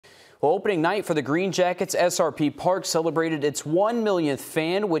Well, opening night for the Green Jackets, SRP Park celebrated its 1 millionth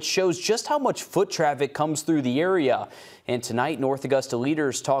fan, which shows just how much foot traffic comes through the area. And tonight, North Augusta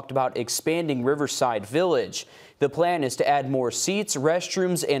leaders talked about expanding Riverside Village. The plan is to add more seats,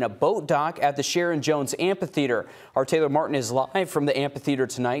 restrooms, and a boat dock at the Sharon Jones Amphitheater. Our Taylor Martin is live from the amphitheater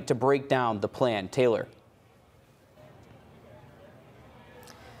tonight to break down the plan. Taylor.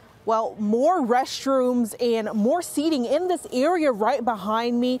 Well, more restrooms and more seating in this area right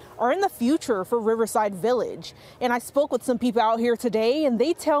behind me are in the future for Riverside Village. And I spoke with some people out here today, and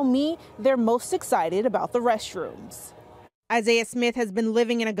they tell me they're most excited about the restrooms. Isaiah Smith has been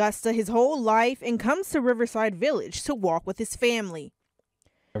living in Augusta his whole life and comes to Riverside Village to walk with his family.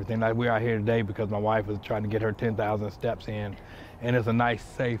 Everything like we're out here today because my wife was trying to get her 10,000 steps in, and it's a nice,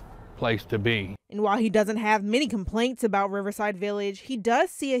 safe place to be. And while he doesn't have many complaints about Riverside Village, he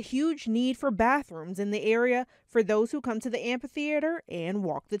does see a huge need for bathrooms in the area for those who come to the amphitheater and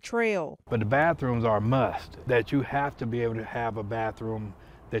walk the trail. But the bathrooms are a must, that you have to be able to have a bathroom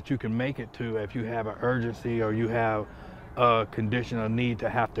that you can make it to if you have an urgency or you have a condition or need to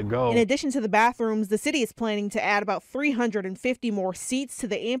have to go. In addition to the bathrooms, the city is planning to add about 350 more seats to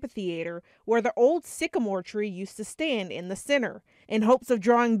the amphitheater where the old sycamore tree used to stand in the center, in hopes of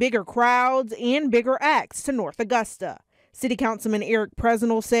drawing bigger crowds and bigger acts to North Augusta. City Councilman Eric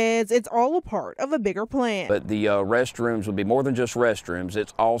Presnell says it's all a part of a bigger plan. But the restrooms will be more than just restrooms.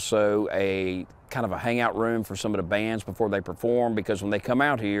 It's also a kind of a hangout room for some of the bands before they perform, because when they come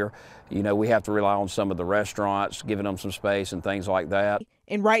out here, you know, we have to rely on some of the restaurants, giving them some space and things like that.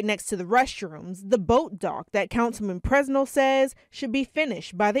 And right next to the restrooms, the boat dock that Councilman Presnell says should be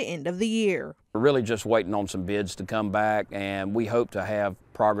finished by the end of the year. We're really just waiting on some bids to come back, and we hope to have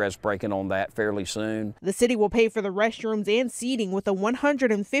progress breaking on that fairly soon. The city will pay for the restrooms and seating with a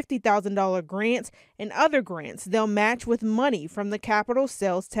 $150,000 grant and other grants they'll match with money from the Capital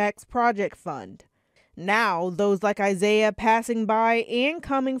Sales Tax Project Fund. Now, those like Isaiah passing by and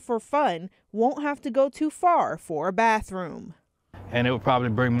coming for fun won't have to go too far for a bathroom. And it will probably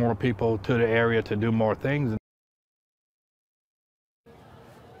bring more people to the area to do more things.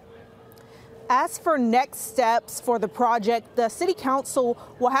 As for next steps for the project, the City Council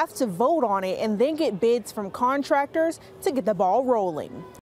will have to vote on it and then get bids from contractors to get the ball rolling.